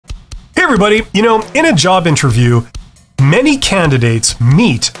everybody. In a job interview, many candidates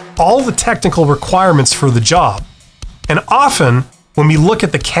meet all the technical requirements for the job. And often, when we look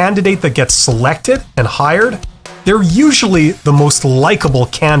at the candidate that gets selected and hired, they're usually the most likable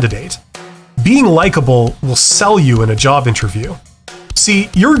candidate. Being likable will sell you in a job interview. See,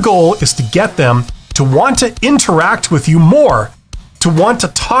 your goal is to get them to want to interact with you more, to want to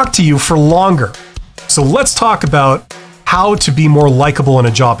talk to you for longer. So let's talk about how to be more likable in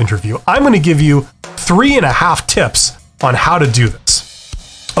a job interview. I'm going to give you 3.5 tips on how to do this.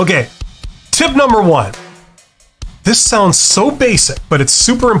 Okay, tip number 1. This sounds so basic, but it's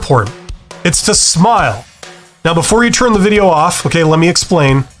super important. It's to smile. Now, before you turn the video off, okay, let me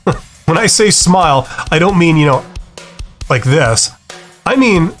explain. When I say smile, I don't mean, like this. I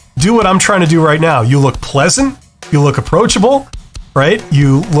mean, do what I'm trying to do right now. You look pleasant, you look approachable, right?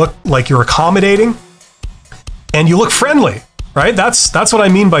 You look like you're accommodating, and you look friendly, right? That's what I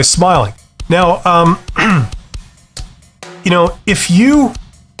mean by smiling. Now, if you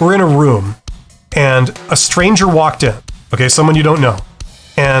were in a room and a stranger walked in, okay, someone you don't know,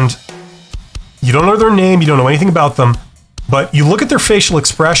 and you don't know their name, you don't know anything about them, but you look at their facial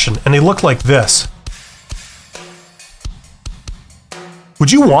expression and they look like this.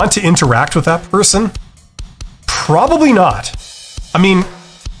 Would you want to interact with that person? Probably not. I mean,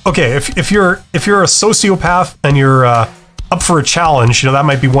 okay, if you're a sociopath and you're up for a challenge, that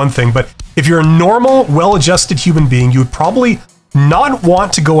might be one thing. But if you're a normal, well-adjusted human being, you would probably not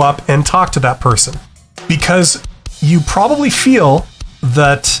want to go up and talk to that person because you probably feel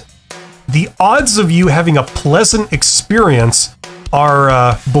that the odds of you having a pleasant experience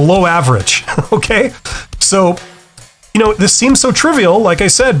are below average. Okay, so this seems so trivial, like I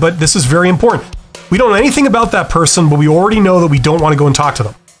said, but this is very important. We don't know anything about that person, but we already know that we don't want to go and talk to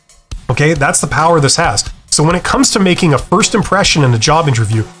them. Okay, that's the power this has. So when it comes to making a first impression in a job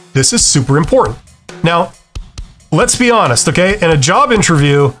interview, this is super important. Now, let's be honest, okay? In a job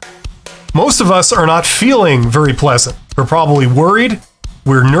interview, most of us are not feeling very pleasant. We're probably worried,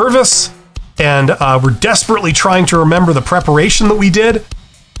 we're nervous, and we're desperately trying to remember the preparation that we did,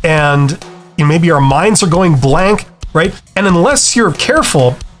 and maybe our minds are going blank, right? And unless you're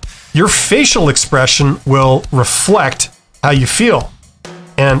careful, your facial expression will reflect how you feel.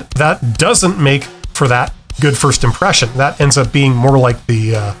 And that doesn't make for that good first impression. That ends up being more like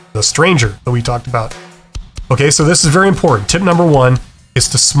the stranger that we talked about. Okay, so this is very important. Tip number 1 is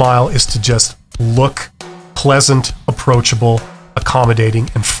to smile, is to just look pleasant, approachable, accommodating,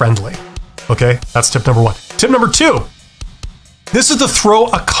 and friendly. Okay, that's tip number 1. Tip number 2, this is to throw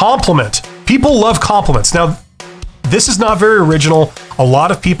a compliment. People love compliments. Now, this is not very original. A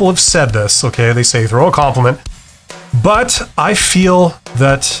lot of people have said this, okay? They say throw a compliment. But I feel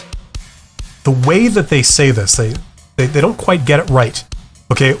that the way that they say this, they don't quite get it right.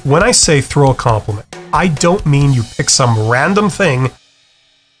 Okay, when I say throw a compliment, I don't mean you pick some random thing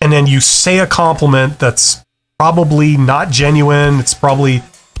and then you say a compliment that's probably not genuine, it's probably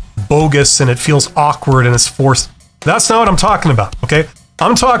bogus and it feels awkward and it's forced. That's not what I'm talking about, okay?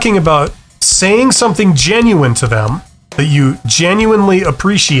 I'm talking about saying something genuine to them that you genuinely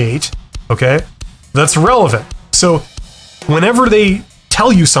appreciate, okay? That's relevant. So whenever they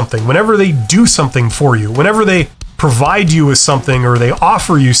tell you something, whenever they do something for you, whenever they provide you with something or they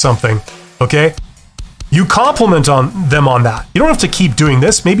offer you something, okay, you compliment them on that. You don't have to keep doing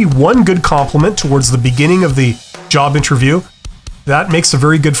this. Maybe one good compliment towards the beginning of the job interview, that makes a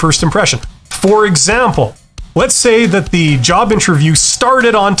very good first impression. For example, let's say that the job interview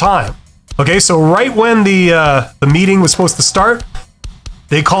started on time. Okay, so right when the meeting was supposed to start,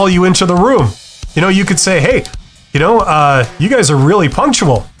 they call you into the room. You could say, hey, you guys are really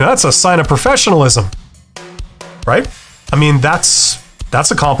punctual. That's a sign of professionalism, right? I mean, that's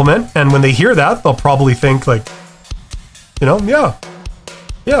a compliment. And when they hear that, they'll probably think like, yeah,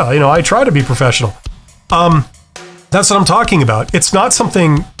 I try to be professional. That's what I'm talking about. It's not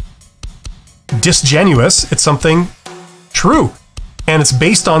something disingenuous. It's something true. And it's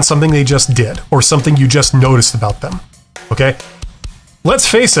based on something they just did or something you just noticed about them. Okay? Let's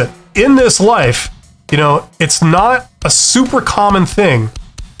face it, in this life, it's not a super common thing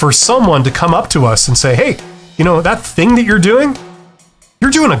for someone to come up to us and say, hey, that thing that you're doing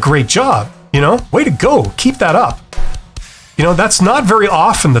a great job, way to go, keep that up. That's not very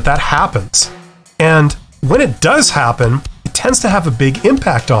often that happens. And when it does happen, it tends to have a big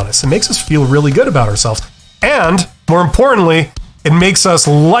impact on us. It makes us feel really good about ourselves. And more importantly, it makes us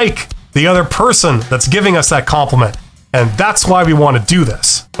like the other person that's giving us that compliment. And that's why we want to do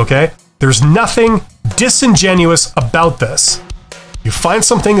this, okay? There's nothing disingenuous about this. You find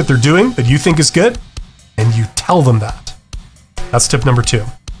something that they're doing that you think is good, and you tell them that. That's tip number 2.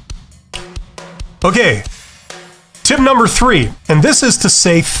 Okay, tip number 3, and this is to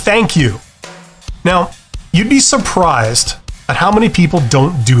say thank you. Now, you'd be surprised at how many people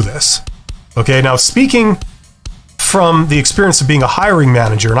don't do this. Okay, now speaking from the experience of being a hiring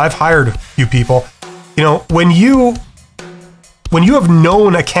manager, and I've hired a few people, you know, when you have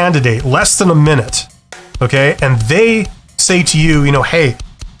known a candidate less than a minute, okay, and they say to you, you know, hey,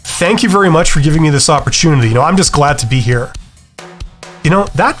 thank you very much for giving me this opportunity. You know, I'm just glad to be here. You know,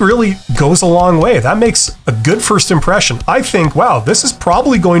 that really goes a long way. That makes a good first impression. I think, wow, this is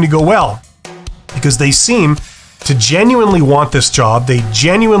probably going to go well because they seem to genuinely want this job. They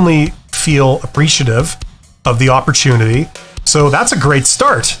genuinely feel appreciative of the opportunity. So that's a great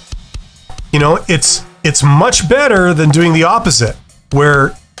start. You know, it's much better than doing the opposite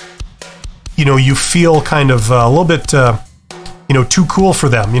where, you know, you feel kind of a little bit, you know, too cool for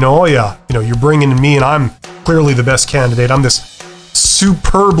them. You know, oh yeah, you know, you're bringing in me and I'm clearly the best candidate. I'm this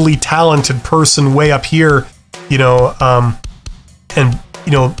superbly talented person way up here, you know, and,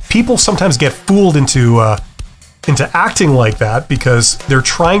 you know, people sometimes get fooled into acting like that because they're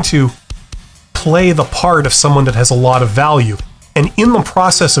trying to play the part of someone that has a lot of value. And in the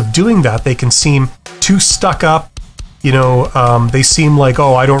process of doing that, they can seem too stuck up. You know, they seem like,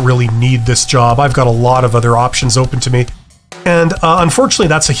 oh, I don't really need this job. I've got a lot of other options open to me. And unfortunately,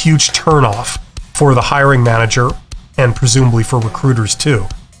 that's a huge turnoff for the hiring manager and presumably for recruiters too.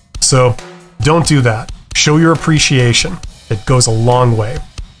 So don't do that. Show your appreciation. It goes a long way.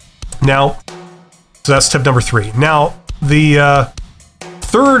 Now, so that's tip number 3. Now, the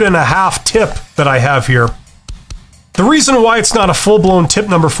third and a half tip that I have here, the reason why it's not a full-blown tip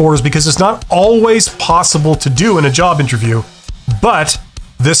number 4 is because it's not always possible to do in a job interview, but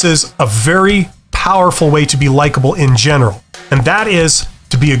this is a very powerful way to be likable in general, and that is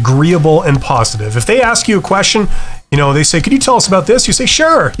to be agreeable and positive. If they ask you a question, you know, they say, could you tell us about this? You say,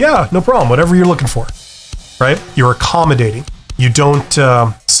 sure, yeah, no problem, whatever you're looking for, right? You're accommodating. You don't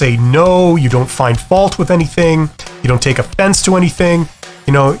say no, you don't find fault with anything, you don't take offense to anything,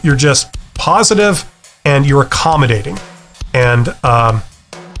 you know, you're just positive and you're accommodating. And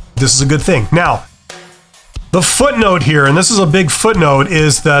this is a good thing. Now, the footnote here, and this is a big footnote,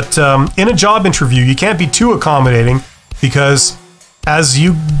 is that in a job interview, you can't be too accommodating because, as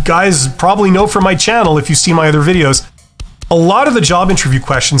you guys probably know from my channel, if you see my other videos, a lot of the job interview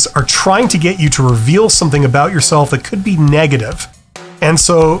questions are trying to get you to reveal something about yourself that could be negative. And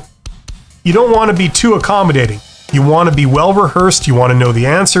so you don't want to be too accommodating. You want to be well rehearsed. You want to know the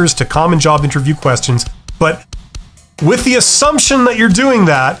answers to common job interview questions. But with the assumption that you're doing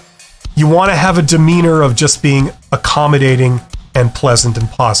that, you want to have a demeanor of just being accommodating and pleasant and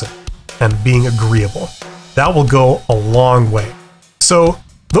positive and being agreeable. That will go a long way. So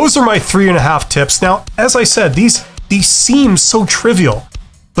those are my 3.5 tips. Now, as I said, these seem so trivial,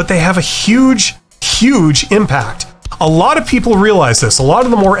 but they have a huge, huge impact. A lot of people realize this. A lot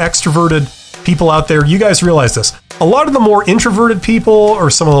of the more extroverted people out there, you guys realize this. A lot of the more introverted people or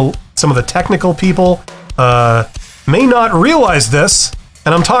some of the technical people may not realize this.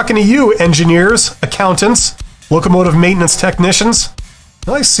 And I'm talking to you, engineers, accountants, locomotive maintenance technicians.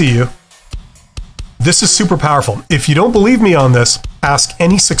 I see you. This is super powerful. If you don't believe me on this, ask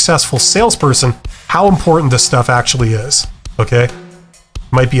any successful salesperson how important this stuff actually is. Okay?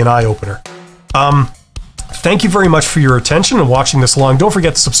 Might be an eye-opener. Thank you very much for your attention and watching this long. Don't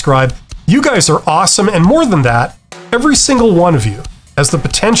forget to subscribe. You guys are awesome, and more than that, every single one of you has the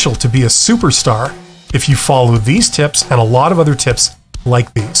potential to be a superstar if you follow these tips and a lot of other tips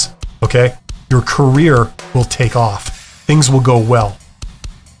like these. Okay? Your career will take off. Things will go well.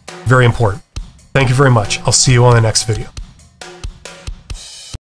 Very important. Thank you very much. I'll see you on the next video.